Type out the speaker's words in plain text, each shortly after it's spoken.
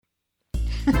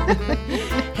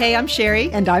Hey, I'm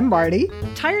Sherry. And I'm Marty.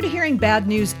 Tired of hearing bad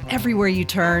news everywhere you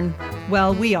turn?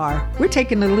 Well, we are. We're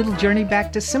taking a little journey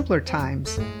back to simpler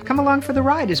times. Come along for the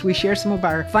ride as we share some of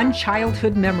our fun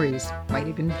childhood memories. Might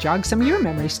even jog some of your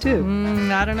memories, too.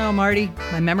 I don't know, Marty.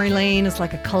 My memory lane is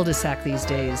like a cul-de-sac these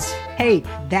days. Hey,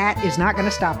 that is not going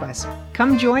to stop us.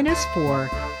 Come join us for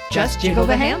Just Jiggle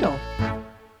the Handle.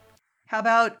 How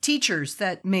about teachers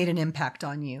that made an impact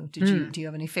on you? Do you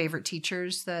have any favorite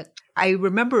teachers that... I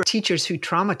remember teachers who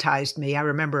traumatized me. I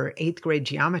remember 8th grade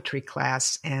geometry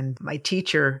class, and my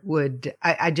teacher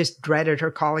I just dreaded her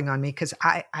calling on me because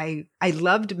I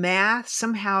loved math.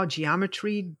 Somehow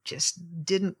geometry just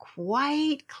didn't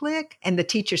quite click. And the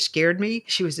teacher scared me.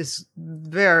 She was this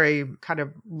very kind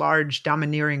of large,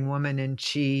 domineering woman, and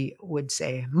she would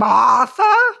say,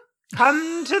 "Martha,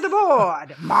 come to the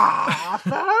board,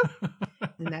 Martha."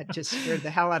 And that just scared the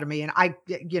hell out of me. And I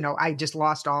just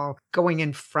lost all going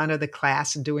in front of the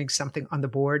class and doing something on the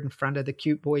board in front of the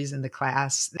cute boys in the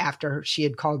class after she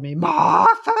had called me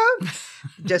Martha.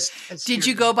 Did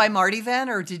you go by Marty then,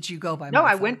 or did you go by Martha? No,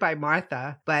 I went by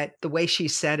Martha, but the way she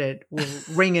said it will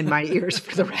ring in my ears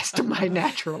for the rest of my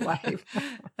natural life.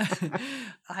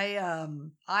 I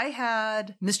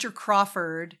had Mr.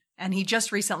 Crawford. And he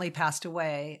just recently passed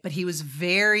away, but he was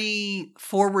very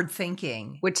forward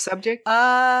thinking. Which subject?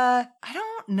 I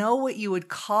don't know what you would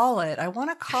call it. I want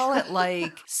to call it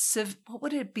like, what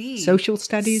would it be? Social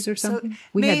studies or something?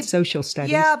 We had social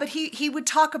studies. Yeah, but he would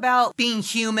talk about being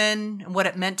human and what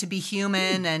it meant to be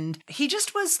human. And he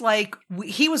just was like,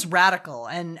 he was radical.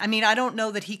 And I mean, I don't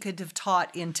know that he could have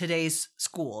taught in today's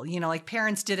school. You know, like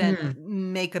parents didn't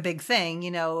make a big thing. You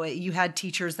know, you had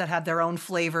teachers that had their own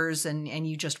flavors and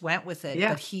you just went with it.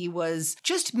 Yeah. But he was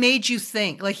just made you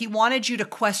think, like he wanted you to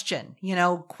question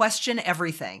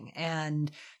everything and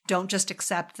don't just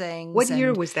accept things. What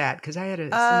year was that? Because I had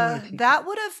a similar teacher. That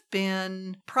would have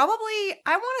been probably,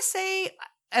 I want to say,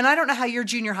 and I don't know how your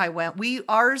junior high went.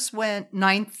 Ours went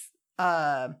 9th,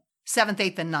 7th,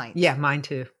 8th, and 9th. Yeah, mine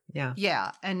too. Yeah.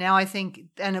 Yeah. And now I think,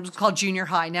 and it was called junior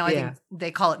high. Now I think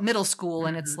they call it middle school,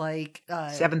 and it's like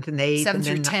 7th and 8th. 7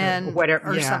 through 10. Whatever.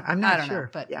 Or yeah, something. I'm not I don't sure. know,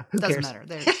 but yeah, it doesn't cares?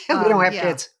 matter. We don't have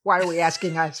kids. Why are we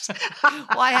asking us?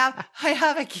 Well, I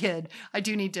have a kid. I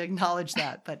do need to acknowledge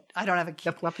that, but I don't have a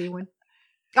kid. The fluffy one?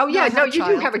 Oh, yeah. No, you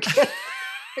do have a kid.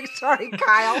 Sorry,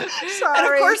 Kyle. Sorry. And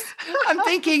of course, I'm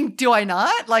thinking, do I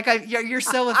not? Like, you're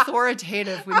so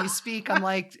authoritative when you speak. I'm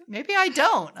like, maybe I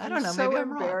don't. I don't know. So maybe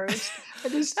I'm embarrassed.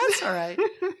 wrong. That's all right.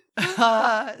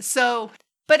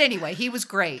 But anyway, he was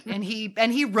great, and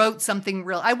he wrote something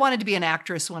real. I wanted to be an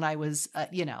actress when I was,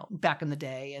 back in the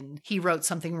day, and he wrote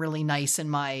something really nice in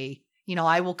my.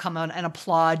 I will come on and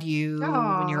applaud you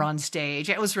when you're on stage.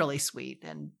 It was really sweet,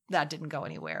 and that didn't go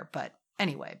anywhere. But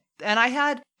anyway, and I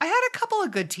had a couple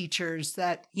of good teachers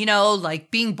that, like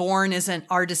being born isn't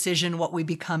our decision. What we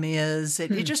become is.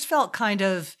 It just felt kind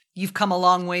of, you've come a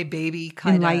long way, baby.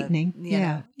 Kind enlightening. of.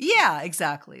 Yeah. Yeah,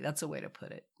 exactly. That's a way to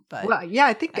put it. But, well, yeah,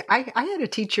 I think I had a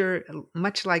teacher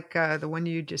much like the one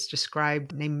you just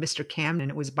described named Mr. Camden.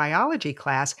 It was biology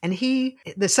class. And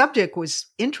the subject was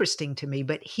interesting to me,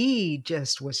 but he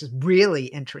just was really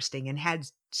interesting and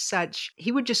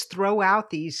he would just throw out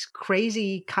these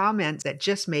crazy comments that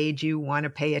just made you want to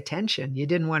pay attention. You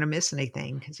didn't want to miss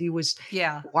anything because he was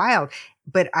wild.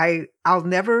 But I'll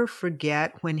never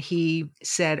forget when he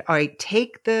said, all right,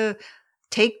 take the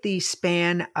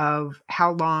span of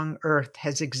how long Earth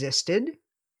has existed.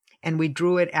 And we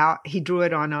drew it out. He drew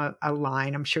it on a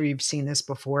line. I'm sure you've seen this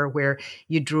before, where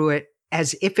you drew it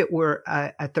as if it were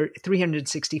a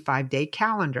 365-day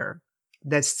calendar.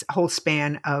 That's the whole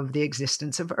span of the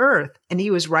existence of Earth. And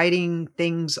he was writing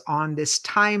things on this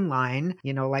timeline,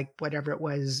 like whatever it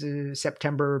was,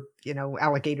 September,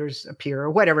 alligators appear or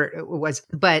whatever it was.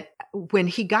 But when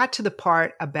he got to the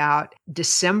part about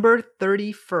December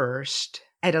 31st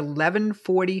at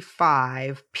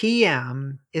 11:45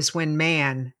 p.m. is when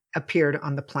man appeared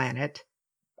on the planet,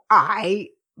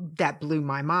 that blew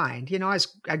my mind.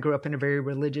 I grew up in a very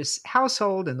religious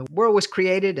household, and the world was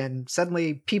created, and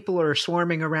suddenly people are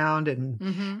swarming around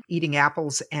and eating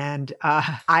apples. And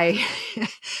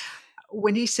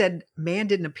when he said man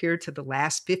didn't appear to the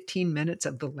last 15 minutes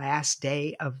of the last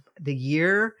day of the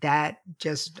year, that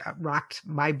just rocked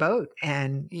my boat.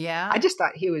 And I just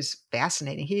thought he was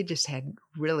fascinating. He just had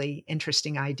really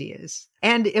interesting ideas.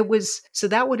 And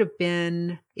that would have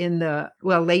been in the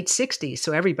late 60s.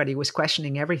 So everybody was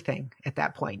questioning everything at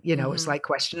that point. It was like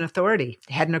question authority.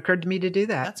 It hadn't occurred to me to do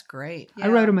that. That's great. Yeah. I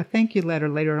wrote him a thank you letter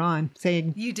later on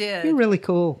saying, you did. You're really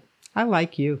cool. I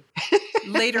like you.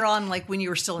 Later on, like when you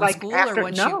were still in Like school, after, or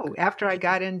once after I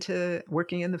got into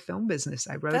working in the film business,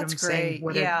 I wrote him That's saying great.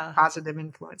 what Yeah. a positive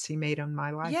influence he made on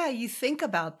my life. Yeah, you think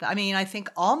about that. I mean, I think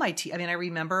all my I mean, I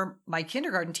remember my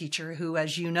kindergarten teacher who,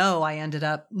 as you know, I ended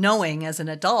up knowing as an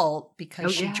adult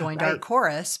because she joined our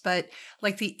chorus, but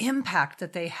like the impact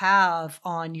that they have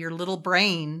on your little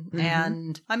brain.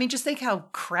 And I mean, just think how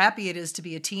crappy it is to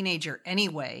be a teenager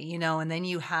anyway, you know, and then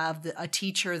you have a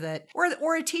teacher that,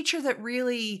 or a teacher that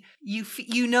really,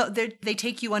 you know, they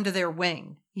take you under their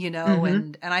wing. You know,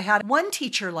 and I had one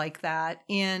teacher like that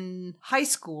in high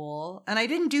school, and I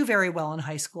didn't do very well in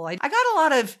high school. I got a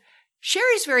lot of,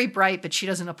 Sherry's very bright, but she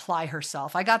doesn't apply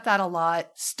herself. I got that a lot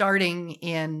starting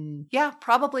in,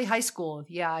 probably high school.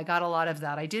 Yeah, I got a lot of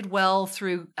that. I did well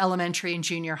through elementary and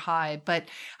junior high, but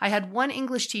I had one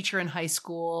English teacher in high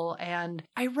school, and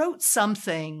I wrote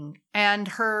something,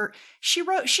 and she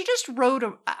just wrote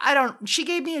she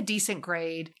gave me a decent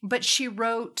grade, but she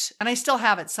wrote, and I still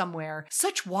have it somewhere,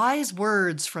 such wise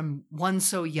words from one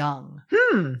so young.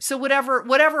 So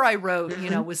whatever I wrote, you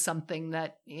know, was something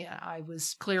that I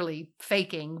was clearly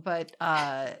faking, but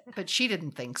she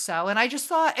didn't think so. And I just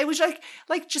thought it was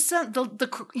like just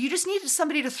you just needed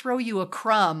somebody to throw you a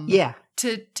crumb. Yeah.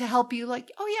 To help you,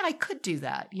 like, oh yeah, I could do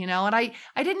that, you know. And I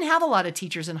didn't have a lot of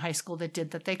teachers in high school that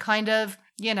did that. They kind of,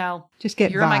 you know, just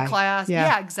get you're by. in my class.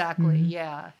 Yeah, exactly.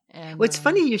 Yeah. And well, it's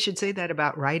funny you should say that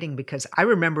about writing, because I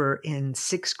remember in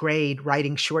 6th grade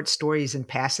writing short stories and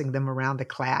passing them around the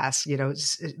class, you know,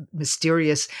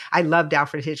 mysterious. I loved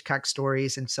Alfred Hitchcock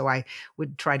stories. And so I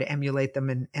would try to emulate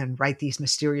them and write these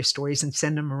mysterious stories and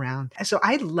send them around. So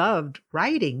I loved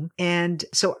writing. And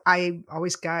so I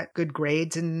always got good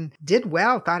grades and did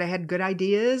well, thought I had good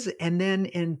ideas. And then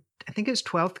I think it was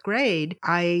 12th grade,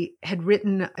 I had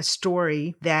written a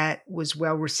story that was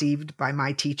well received by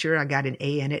my teacher. I got an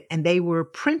A in it, and they were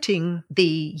printing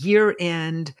the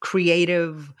year-end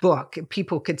creative book.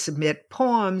 People could submit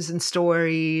poems and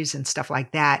stories and stuff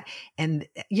like that. And,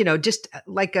 you know, just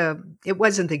like it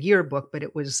wasn't the yearbook, but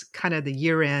it was kind of the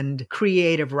year-end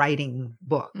creative writing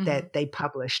book that they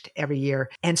published every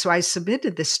year. And so I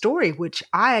submitted this story, which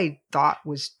I thought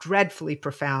was dreadfully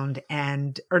profound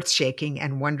and earth-shaking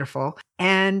and wonderful.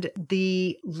 And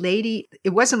the lady,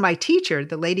 it wasn't my teacher,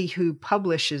 the lady who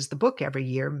publishes the book every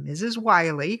year, Mrs.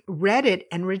 Wiley, read it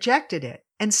and rejected it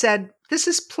and said, this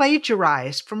is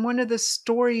plagiarized from one of the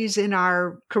stories in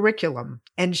our curriculum.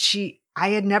 And I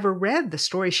had never read the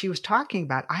story she was talking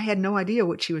about. I had no idea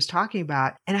what she was talking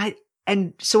about.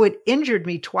 And so it injured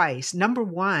me twice. Number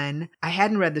one, I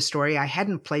hadn't read the story. I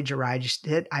hadn't plagiarized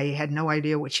it. I had no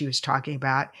idea what she was talking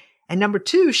about. And number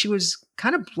two, she was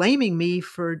kind of blaming me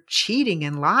for cheating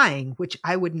and lying, which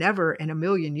I would never in a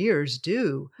million years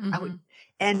do.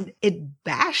 And it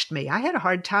bashed me. I had a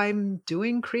hard time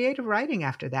doing creative writing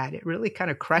after that. It really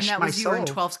kind of crushed my soul. And that was you were in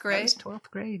 12th grade? That was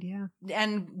 12th grade, yeah.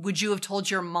 And would you have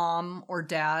told your mom or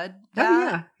dad that? Oh,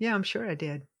 yeah. Yeah, I'm sure I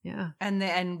did. Yeah.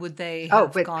 And would they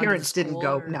have but gone parents to the didn't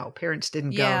school, go. or? No, parents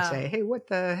didn't go and say, hey, what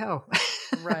the hell?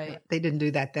 Right. They didn't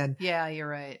do that then. Yeah, you're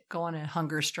right. Go on a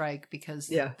hunger strike because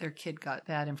their kid got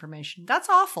bad information. That's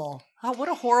awful. Oh, what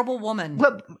a horrible woman.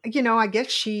 Well, you know, I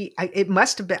guess it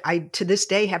must have been, I to this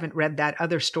day haven't read that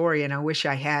other story, and I wish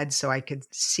I had so I could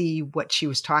see what she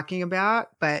was talking about.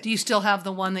 But do you still have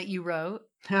the one that you wrote?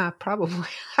 Probably.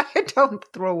 I don't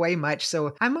throw away much,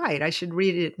 so I might. I should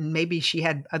read it, and maybe she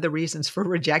had other reasons for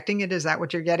rejecting it. Is that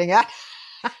what you're getting at?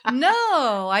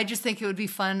 No, I just think it would be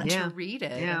fun to read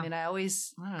it. Yeah. I mean,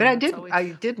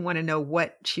 I did want to know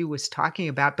what she was talking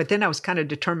about, but then I was kind of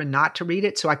determined not to read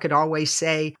it, so I could always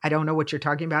say, I don't know what you're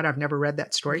talking about. I've never read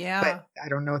that story. Yeah. But I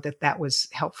don't know that was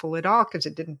helpful at all, because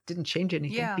it didn't change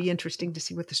anything. Yeah. It'd be interesting to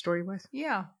see what the story was.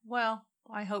 Yeah. Well,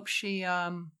 I hope she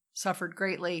suffered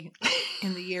greatly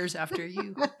in the years after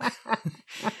you.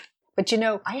 But, you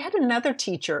know, I had another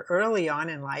teacher early on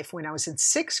in life when I was in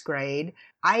 6th grade.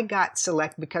 I got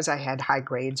selected because I had high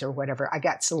grades or whatever. I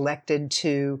got selected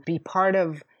to be part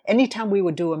of anytime we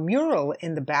would do a mural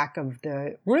in the back of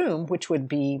the room, which would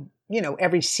be, you know,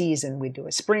 every season we'd do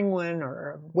a spring one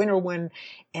or a winter one.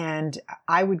 And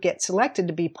I would get selected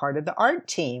to be part of the art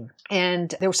team.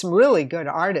 And there were some really good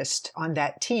artists on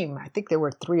that team. I think there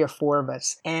were 3 or 4 of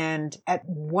us. And at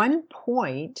one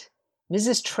point,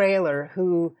 Mrs. Traylor,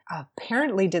 who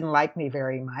apparently didn't like me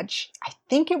very much, I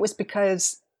think it was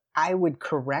because I would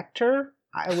correct her.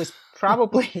 I was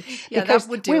probably that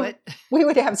would do it. We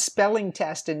would have spelling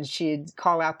tests, and she'd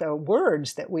call out the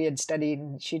words that we had studied,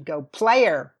 and she'd go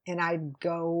player, and I'd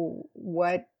go,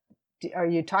 what are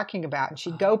you talking about? And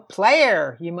she'd go,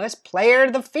 player, you must player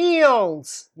the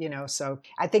fields, so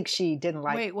I think she didn't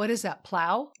like. Wait, what is that?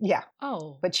 Plow? Yeah.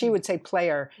 Oh. But she would say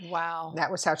player. Wow.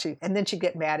 That was how and then she'd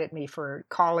get mad at me for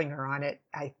calling her on it,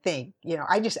 I think.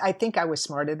 I think I was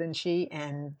smarter than she,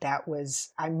 and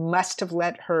I must have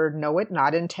let her know it,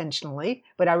 not intentionally.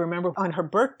 But I remember on her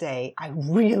birthday, I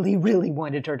really, really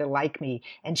wanted her to like me.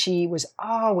 And she was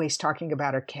always talking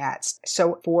about her cats.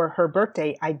 So for her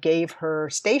birthday, I gave her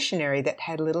stationery that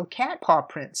had little cat paw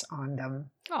prints on them.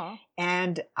 Aww.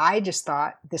 And I just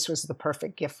thought this was the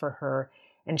perfect gift for her.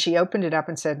 And she opened it up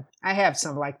and said, I have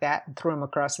some like that, and threw them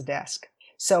across the desk.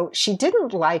 So she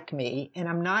didn't like me, and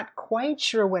I'm not quite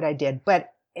sure what I did.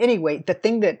 But anyway, the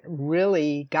thing that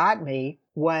really got me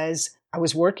was I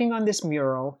was working on this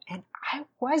mural, and I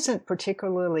wasn't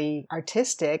particularly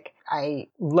artistic. I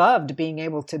loved being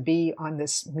able to be on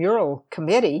this mural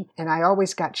committee, and I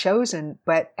always got chosen.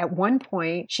 But at one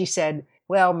point, she said,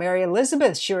 well, Mary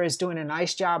Elizabeth sure is doing a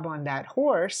nice job on that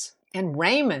horse. And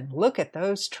Raymond, look at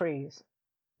those trees.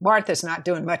 Martha's not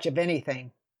doing much of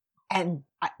anything. And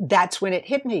that's when it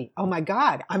hit me. Oh my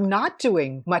God, I'm not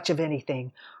doing much of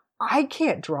anything. I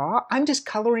can't draw. I'm just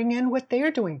coloring in what they're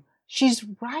doing. She's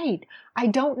right. I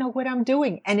don't know what I'm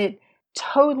doing. And it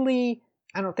totally,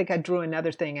 I don't think I drew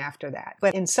another thing after that.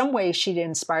 But in some ways, she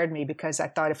inspired me because I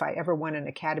thought if I ever won an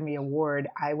Academy Award,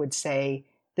 I would say,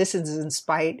 this is in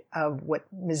spite of what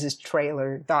Mrs.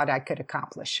 Traylor thought I could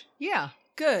accomplish. Yeah,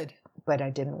 good. But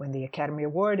I didn't win the Academy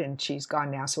Award, and she's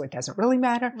gone now, so it doesn't really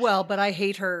matter. Well, but I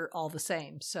hate her all the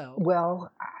same, so.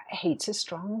 Well, hate's a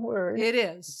strong word. It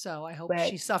is, so I hope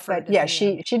she suffered. But yeah,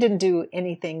 she didn't do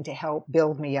anything to help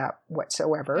build me up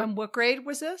whatsoever. And what grade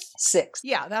was this? 6th.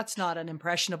 Yeah, that's not an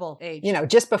impressionable age.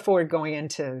 Just before going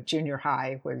into junior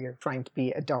high, where you're trying to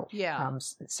be adult. Yeah.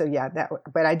 So yeah,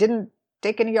 but I didn't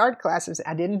take any art classes.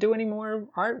 I didn't do any more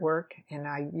artwork, and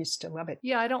I used to love it.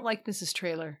 Yeah, I don't like Mrs.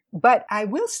 Traylor. But I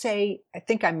will say, I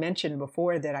think I mentioned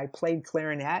before that I played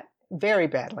clarinet very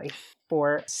badly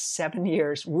for 7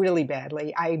 years, really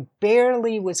badly. I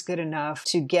barely was good enough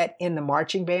to get in the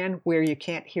marching band where you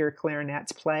can't hear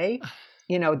clarinets play.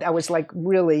 I was like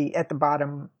really at the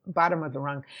bottom of the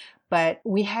rung. But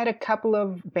we had a couple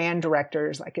of band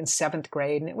directors like in 7th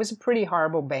grade, and it was a pretty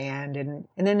horrible band. And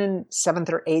then in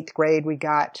 7th or 8th grade, we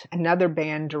got another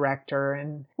band director,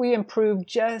 and we improved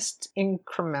just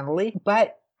incrementally.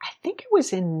 But I think it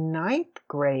was in 9th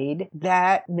grade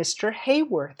that Mr.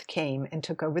 Hayworth came and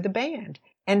took over the band.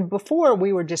 And before,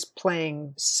 we were just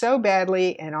playing so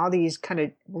badly and all these kind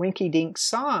of rinky-dink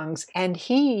songs. And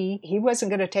he wasn't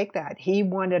going to take that. He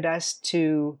wanted us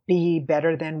to be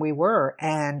better than we were.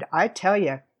 And I tell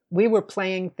you, we were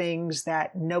playing things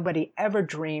that nobody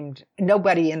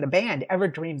in the band ever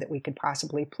dreamed that we could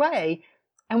possibly play.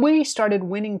 And we started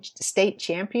winning state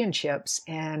championships.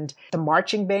 And the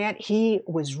marching band, he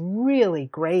was really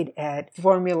great at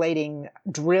formulating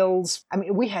drills. I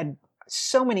mean, we had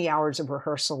so many hours of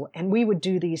rehearsal, and we would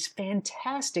do these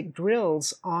fantastic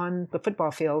drills on the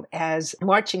football field as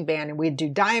marching band, and we'd do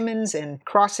diamonds and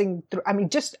crossing through,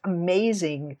 just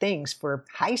amazing things for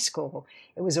high school.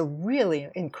 It was a really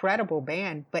incredible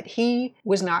band, but he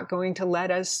was not going to let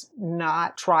us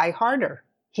not try harder.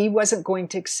 He wasn't going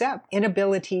to accept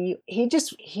inability.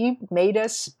 He made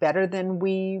us better than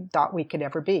we thought we could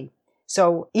ever be.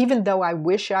 So even though I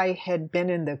wish I had been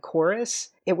in the chorus,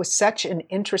 it was such an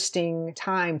interesting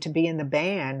time to be in the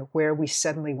band where we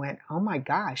suddenly went, oh my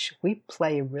gosh, we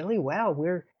play really well.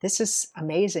 This is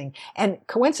amazing. And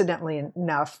coincidentally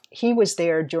enough, he was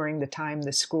there during the time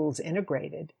the schools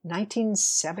integrated,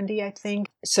 1970, I think.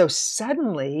 So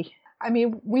suddenly,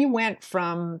 we went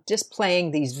from just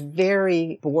playing these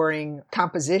very boring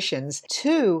compositions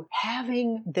to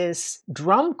having this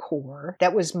drum corps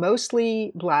that was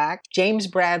mostly Black. James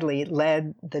Bradley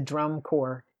led the drum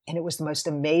corps, and it was the most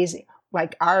amazing.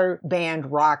 Like, our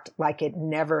band rocked like it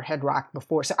never had rocked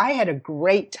before. So I had a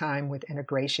great time with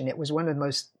integration. It was one of the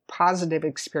most positive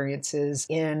experiences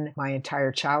in my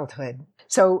entire childhood.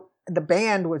 So the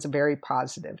band was a very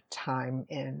positive time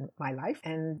in my life,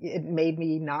 and it made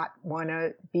me not want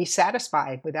to be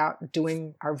satisfied without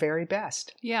doing our very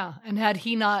best. Yeah. And had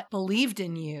he not believed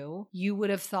in you, you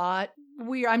would have thought,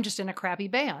 I'm just in a crappy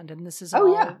band, and this is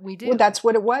all we do. Well, that's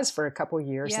what it was for a couple of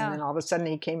years. Yeah. And then all of a sudden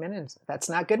he came in and that's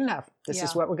not good enough. This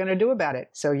is Yeah. what we're going to do about it.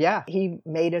 So yeah, he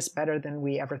made us better than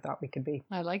we ever thought we could be.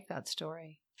 I like that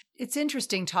story. It's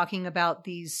interesting talking about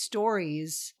these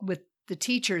stories with the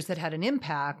teachers that had an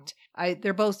impact,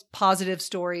 they're both positive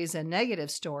stories and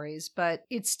negative stories, but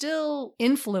it still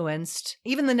influenced,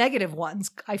 even the negative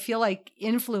ones, I feel like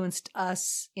influenced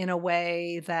us in a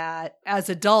way that as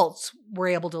adults, we're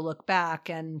able to look back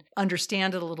and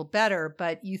understand it a little better.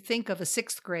 But you think of a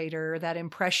sixth grader, that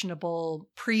impressionable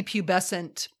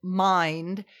prepubescent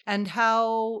mind, and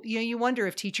how, you wonder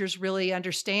if teachers really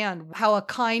understand how a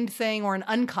kind thing or an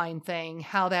unkind thing,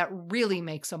 how that really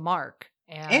makes a mark.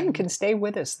 And can stay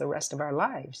with us the rest of our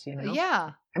lives,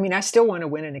 Yeah. I mean, I still want to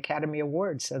win an Academy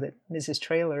Award so that Mrs.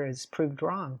 Traylor is proved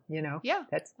wrong, Yeah.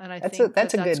 That's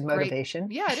that's a good motivation.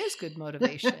 Yeah, it is good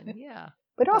motivation. Yeah.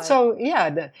 But also,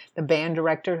 the band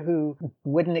director who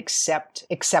wouldn't accept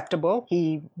acceptable,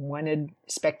 he wanted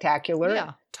spectacular.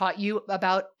 Yeah. Taught you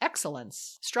about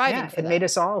excellence, striving for it that. made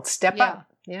us all step up.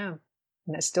 Yeah.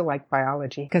 And I still like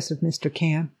biology. Because of Mr.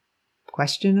 Cam.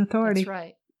 Question authority. That's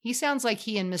right. He sounds like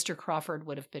he and Mr. Crawford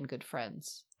would have been good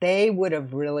friends. They would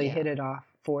have really hit it off,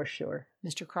 for sure.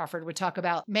 Mr. Crawford would talk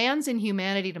about man's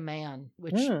inhumanity to man,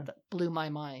 which blew my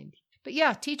mind. But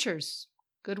yeah, teachers,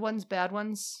 good ones, bad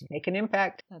ones. Make an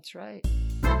impact. That's right.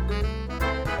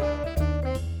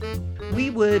 We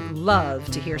would love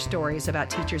to hear stories about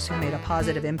teachers who made a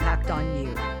positive impact on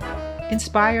you.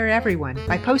 Inspire everyone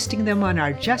by posting them on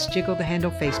our Just Jiggle the Handle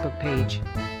Facebook page.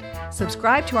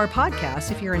 Subscribe to our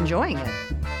podcast if you're enjoying it.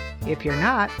 If you're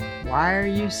not, why are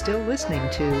you still listening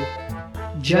to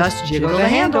Just Jiggle the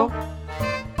Handle?